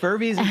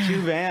Furbies and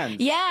 2 vans.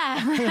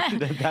 Yeah.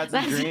 That's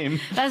a dream.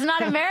 That's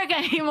not America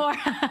anymore.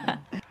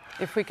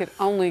 If we could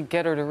only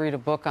get her to read a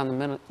book on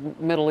the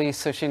Middle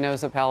East so she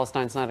knows that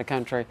Palestine's not a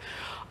country.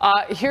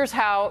 Here's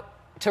how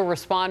to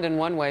respond in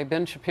one way.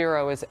 Ben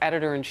Shapiro is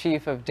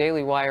editor-in-chief of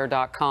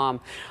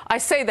DailyWire.com. I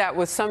say that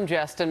with some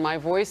jest in my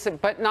voice,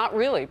 but not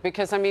really,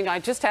 because, I mean, I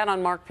just had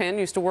on Mark Penn,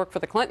 used to work for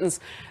the Clintons.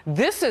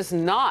 This is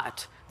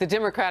not the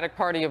Democratic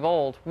Party of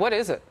old. What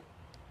is it?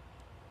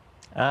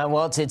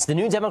 Well, it's the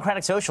new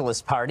Democratic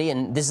Socialist Party,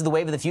 and this is the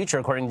wave of the future,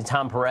 according to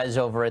Tom Perez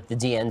over at the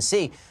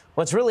DNC.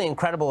 What's really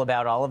incredible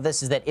about all of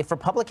this is that if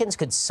Republicans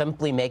could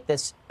simply make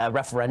this a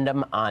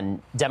referendum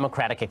on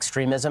Democratic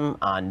extremism,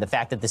 on the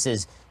fact that this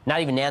is not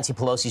even Nancy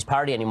Pelosi's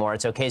party anymore,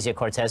 it's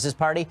Ocasio-Cortez's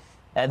party,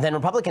 then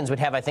Republicans would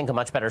have, I think, a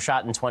much better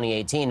shot in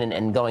 2018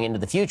 and going into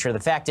the future. The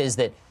fact is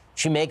that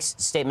she makes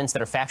statements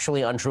that are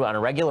factually untrue on a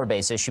regular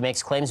basis. She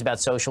makes claims about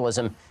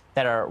socialism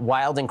that are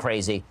wild and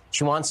crazy.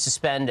 She wants to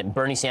spend, and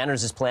Bernie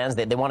Sanders' plans,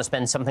 they want to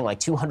spend something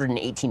like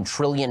 $218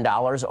 trillion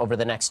over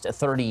the next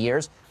 30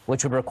 years,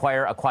 which would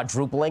require a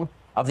quadrupling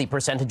of the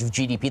percentage of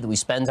GDP that we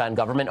spend on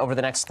government over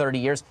the next 30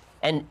 years.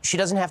 And she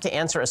doesn't have to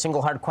answer a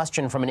single hard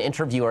question from an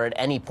interviewer at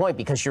any point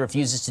because she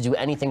refuses to do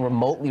anything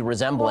remotely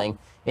resembling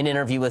an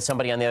interview with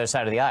somebody on the other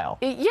side of the aisle.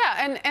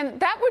 Yeah, and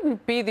that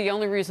wouldn't be the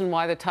only reason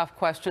why the tough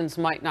questions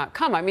might not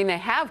come. I mean, they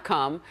have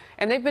come,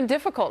 and they've been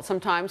difficult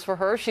sometimes for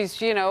her.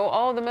 She's, you know,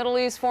 oh, the Middle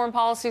East, foreign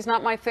policy is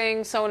not my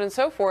thing, so on and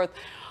so forth.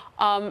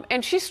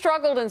 And she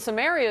struggled in some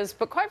areas,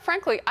 but quite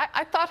frankly,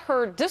 I thought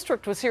her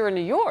district was here in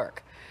New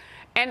York.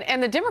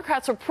 And the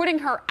Democrats are putting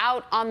her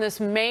out on this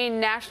main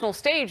national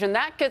stage, and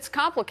that gets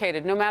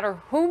complicated no matter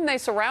whom they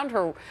surround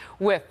her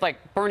with,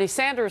 like Bernie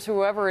Sanders,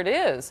 whoever it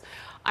is.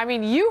 I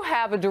mean, you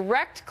have a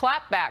direct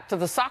clapback to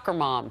the soccer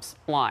moms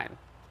line.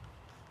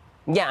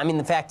 Yeah, I mean,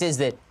 the fact is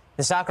that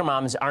the soccer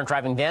moms aren't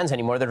driving vans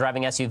anymore. They're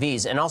driving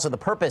SUVs. And also the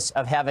purpose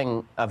of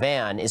having a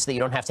van is that you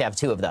don't have to have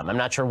 2 of them. I'm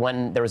not sure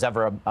when there was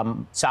ever a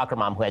soccer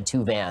mom who had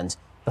 2 vans.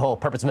 The whole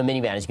purpose of a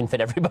minivan is you can fit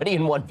everybody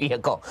in one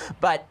vehicle.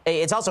 But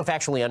it's also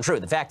factually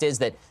untrue. The fact is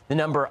that the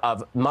number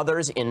of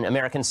mothers in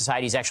American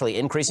society is actually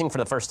increasing for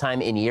the first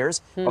time in years,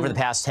 over the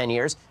past 10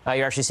 years.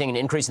 You're actually seeing an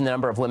increase in the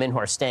number of women who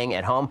are staying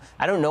at home.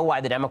 I don't know why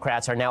the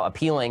Democrats are now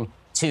appealing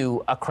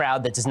to a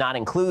crowd that does not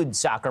include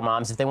soccer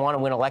moms. If they want to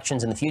win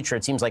elections in the future,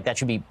 it seems like that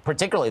should be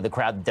particularly the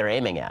crowd that they're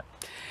aiming at.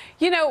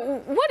 You know,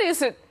 what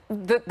is it,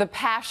 the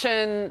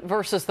passion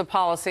versus the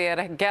policy? I had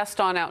a guest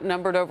on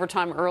Outnumbered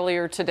Overtime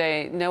earlier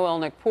today, Noelle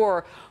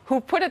Nikpour,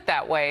 who put it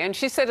that way. And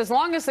she said, as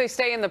long as they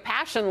stay in the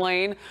passion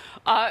lane,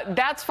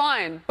 that's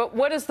fine. But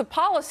what is the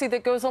policy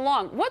that goes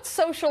along? What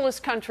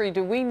socialist country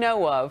do we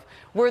know of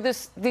where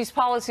these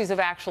policies have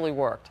actually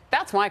worked?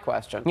 That's my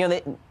question. You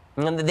know,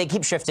 they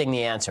keep shifting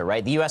the answer,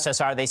 right? The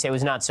USSR, they say,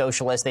 was not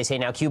socialist. They say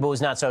now Cuba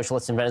was not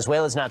socialist and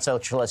Venezuela is not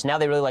socialist. Now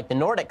they really like the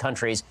Nordic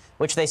countries,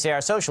 which they say are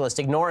socialist,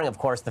 ignoring, of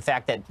course, the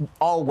fact that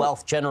all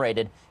wealth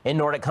generated in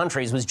Nordic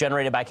countries was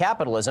generated by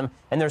capitalism,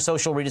 and their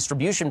social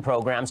redistribution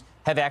programs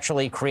have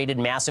actually created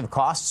massive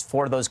costs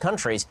for those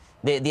countries.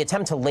 The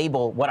attempt to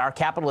label what are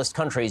capitalist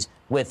countries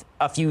with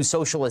a few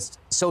social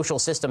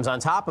systems on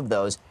top of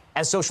those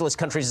as socialist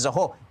countries as a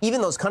whole,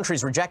 even those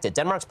countries reject it.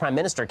 Denmark's prime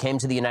minister came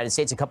to the United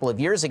States a couple of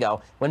years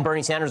ago when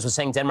Bernie Sanders was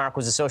saying Denmark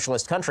was a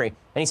socialist country,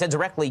 and he said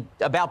directly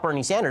about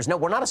Bernie Sanders, no,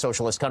 we're not a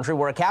socialist country,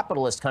 we're a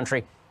capitalist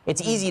country.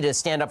 It's easy to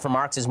stand up for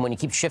Marxism when you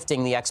keep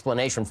shifting the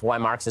explanation for why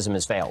Marxism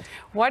has failed.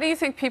 Why do you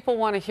think people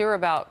want to hear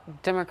about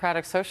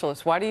democratic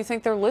socialists? Why do you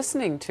think they're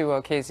listening to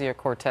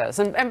Ocasio-Cortez?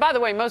 And by the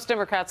way, most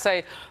Democrats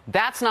say,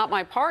 that's not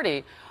my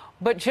party.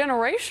 But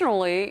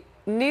generationally,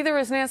 neither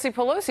is Nancy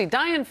Pelosi.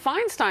 Dianne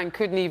Feinstein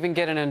couldn't even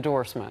get an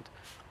endorsement.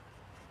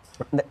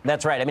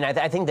 That's right. I mean,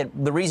 I think that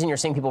the reason you're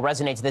seeing people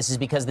resonate to this is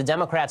because the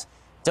Democrats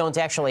don't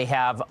actually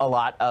have a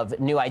lot of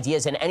new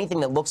ideas, and anything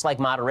that looks like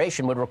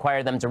moderation would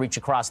require them to reach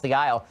across the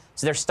aisle.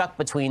 So they're stuck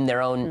between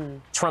their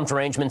own Trump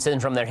derangement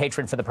syndrome, their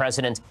hatred for the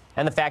president,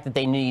 and the fact that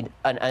they need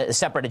a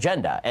separate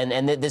agenda.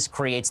 And this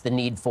creates the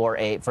need for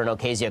an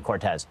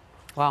Ocasio-Cortez.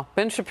 Well,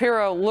 Ben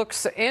Shapiro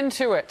looks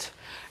into it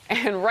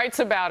and writes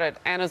about it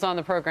and is on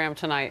the program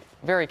tonight,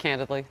 very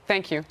candidly.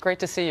 Thank you. Great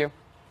to see you.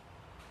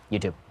 You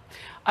too.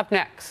 Up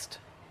next.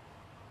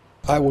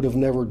 I would have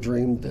never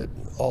dreamed that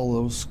all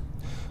those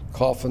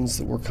coffins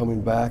that were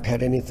coming back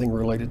had anything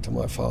related to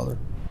my father.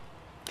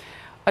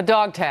 A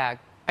dog tag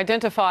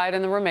identified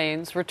in the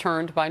remains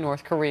returned by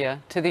North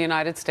Korea to the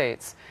United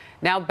States,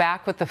 now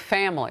back with the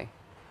family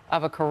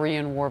of a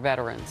Korean War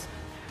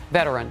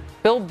veteran.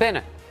 Bill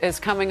Bennett is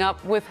coming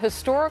up with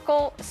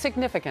historical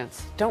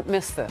significance. Don't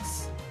miss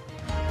this.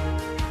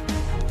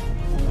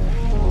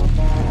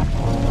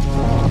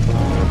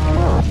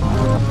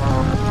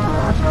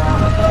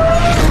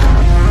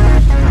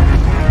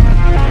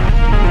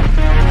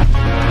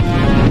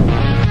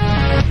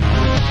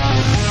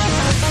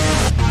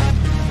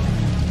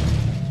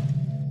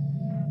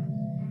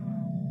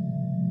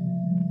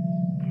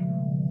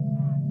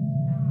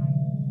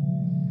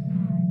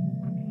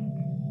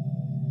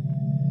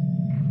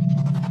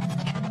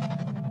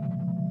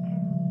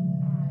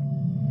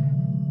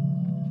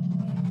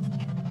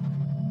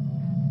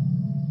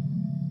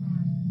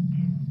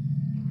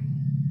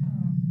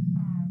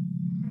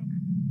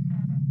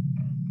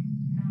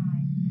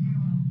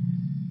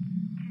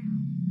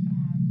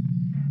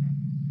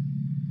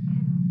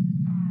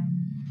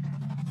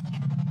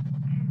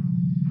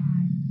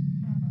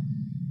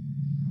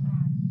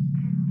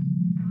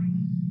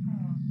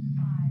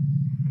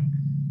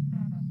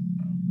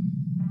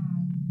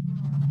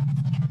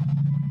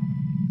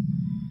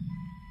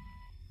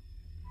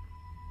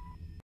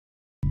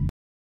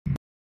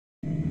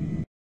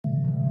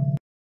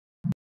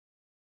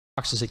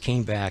 Boxes that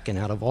came back, and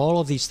out of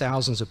all of these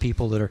thousands of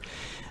people that are,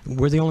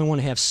 we're the only one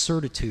to have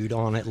certitude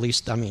on, at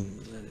least, I mean,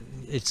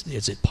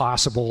 is it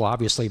possible?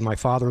 Obviously, my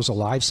father's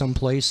alive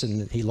someplace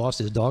and he lost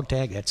his dog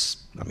tag.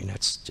 That's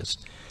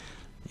just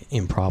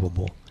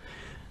improbable.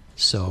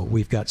 So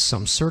we've got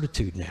some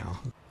certitude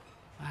now.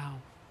 Wow.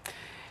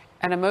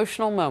 An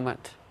emotional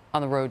moment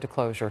on the road to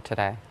closure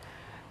today.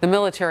 The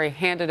military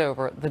handed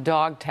over the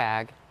dog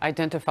tag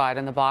identified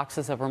in the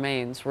boxes of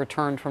remains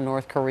returned from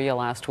North Korea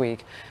last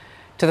week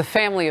to the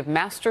family of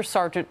Master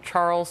Sergeant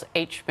Charles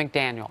H.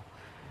 McDaniel.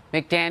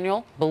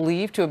 McDaniel,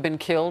 believed to have been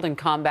killed in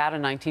combat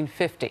in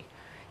 1950.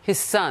 His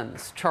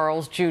sons,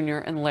 Charles Jr.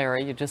 and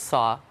Larry, you just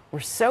saw, were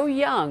so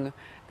young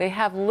they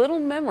have little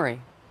memory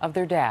of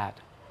their dad.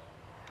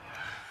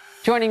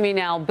 Joining me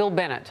now, Bill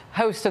Bennett,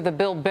 host of the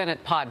Bill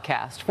Bennett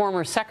podcast,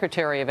 former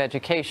Secretary of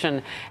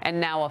Education, and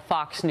now a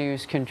Fox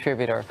News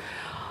contributor.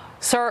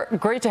 Sir,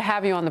 great to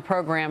have you on the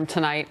program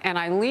tonight, and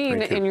I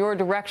lean in your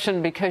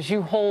direction because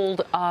you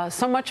hold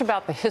so much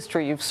about the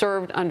history. You've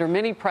served under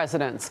many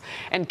presidents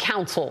and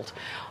counseled.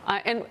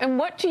 And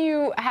what do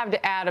you have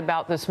to add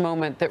about this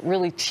moment that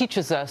really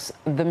teaches us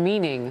the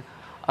meaning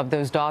of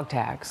those dog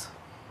tags?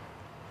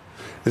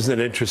 Isn't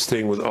it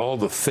interesting, with all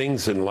the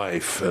things in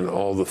life and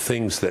all the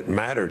things that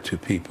matter to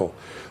people,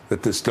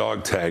 that this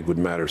dog tag would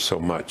matter so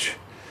much?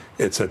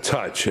 It's a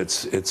touch.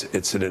 It's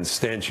an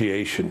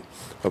instantiation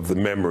of the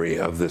memory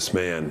of this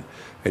man,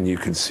 and you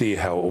can see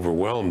how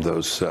overwhelmed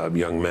those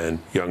young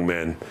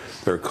men,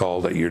 they're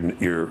called.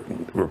 Your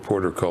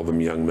reporter called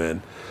them young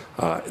men,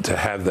 to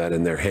have that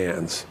in their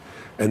hands,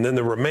 and then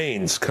the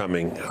remains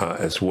coming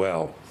as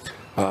well.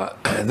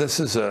 This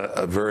is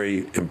a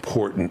very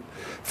important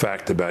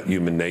fact about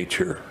human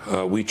nature.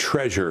 We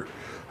treasure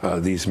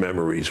these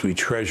memories. We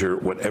treasure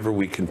whatever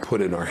we can put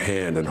in our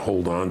hand and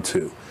hold on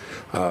to.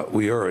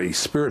 We are a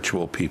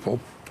spiritual people,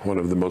 one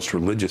of the most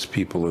religious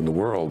people in the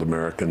world,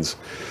 Americans,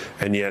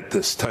 and yet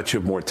this touch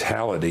of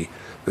mortality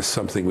is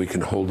something we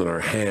can hold in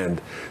our hand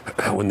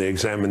when they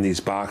examine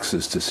these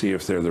boxes to see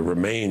if they're the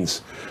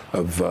remains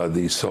of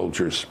these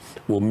soldiers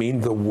will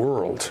mean the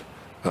world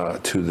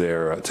to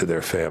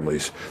their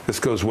families. This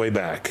goes way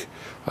back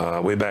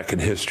in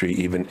history,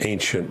 even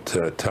ancient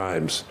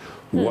times.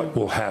 What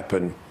will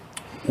happen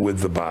with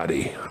the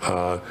body?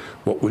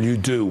 What will you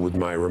do with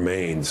my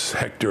remains?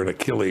 Hector and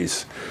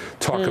Achilles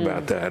talk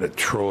about that at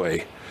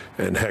Troy.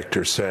 And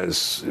Hector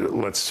says,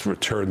 let's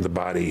return the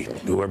body.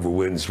 Whoever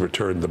wins,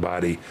 return the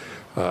body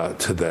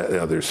to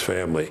the other's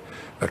family.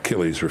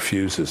 Achilles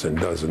refuses and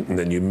doesn't, and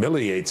then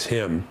humiliates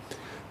him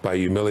by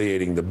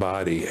humiliating the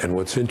body. And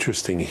what's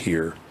interesting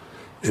here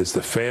is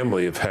the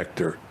family of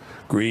Hector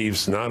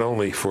grieves not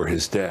only for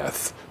his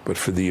death, but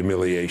for the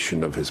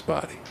humiliation of his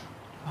body.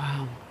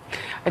 Wow.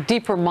 A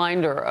deep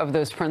reminder of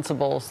those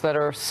principles that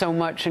are so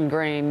much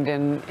ingrained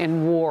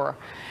in war.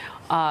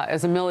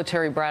 As a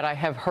military brat, I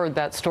have heard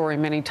that story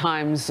many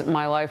times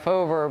my life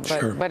over,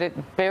 but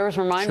it bears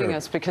reminding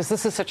us because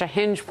this is such a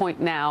hinge point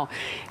now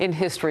in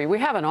history. We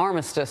have an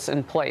armistice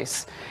in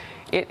place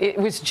It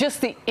was just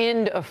the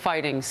end of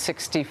fighting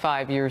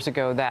 65 years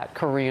ago, that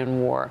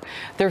Korean War.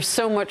 There's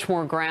so much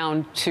more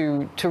ground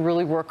to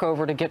really work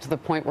over to get to the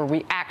point where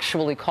we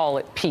actually call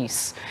it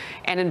peace.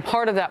 And in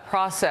part of that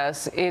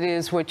process, it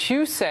is what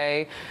you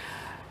say,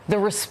 the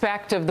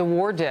respect of the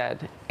war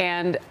dead.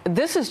 And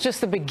this is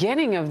just the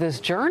beginning of this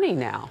journey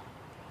now.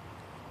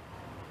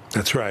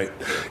 That's right.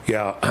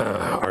 Yeah,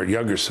 our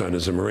younger son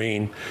is a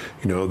Marine.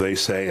 You know, they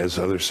say, as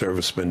other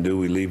servicemen do,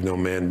 we leave no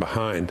man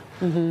behind.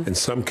 In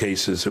some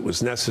cases, it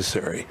was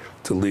necessary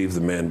to leave the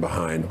man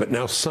behind. But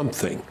now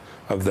something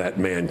of that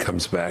man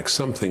comes back,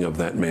 something of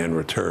that man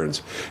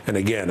returns. And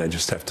again, I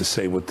just have to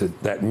say what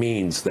that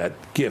means, that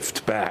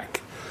gift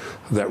back,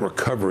 that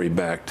recovery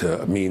back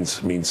to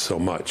means so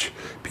much.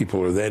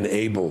 People are then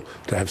able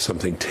to have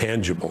something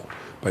tangible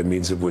by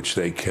means of which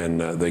they can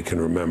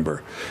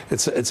remember.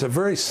 It's a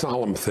very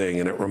solemn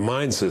thing, and it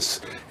reminds us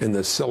in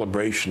the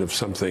celebration of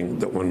something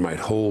that one might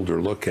hold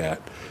or look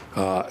at,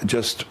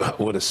 just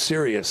what a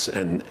serious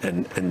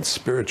and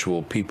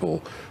spiritual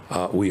people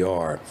we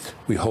are.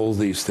 We hold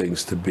these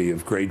things to be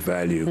of great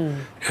value,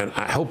 and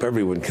I hope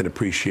everyone can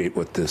appreciate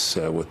what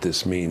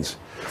this means.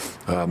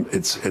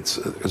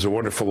 It's a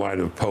wonderful line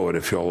of a poet,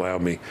 if you'll allow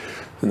me,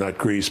 not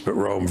Greece but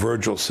Rome.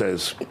 Virgil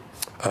says,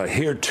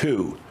 "Here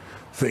too,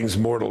 things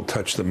mortal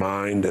touch the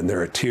mind, and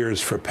there are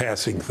tears for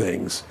passing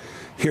things.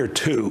 Here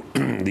too,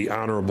 the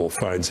honorable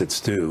finds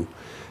its due."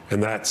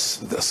 And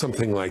that's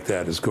something like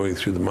that is going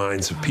through the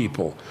minds of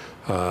people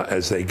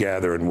as they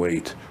gather and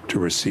wait to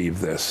receive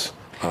this.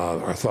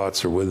 Our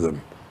thoughts are with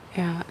them.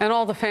 Yeah, and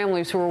all the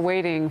families who are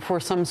waiting for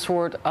some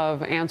sort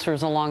of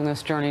answers along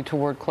this journey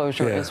toward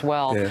closure as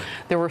well.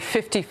 There were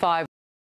 55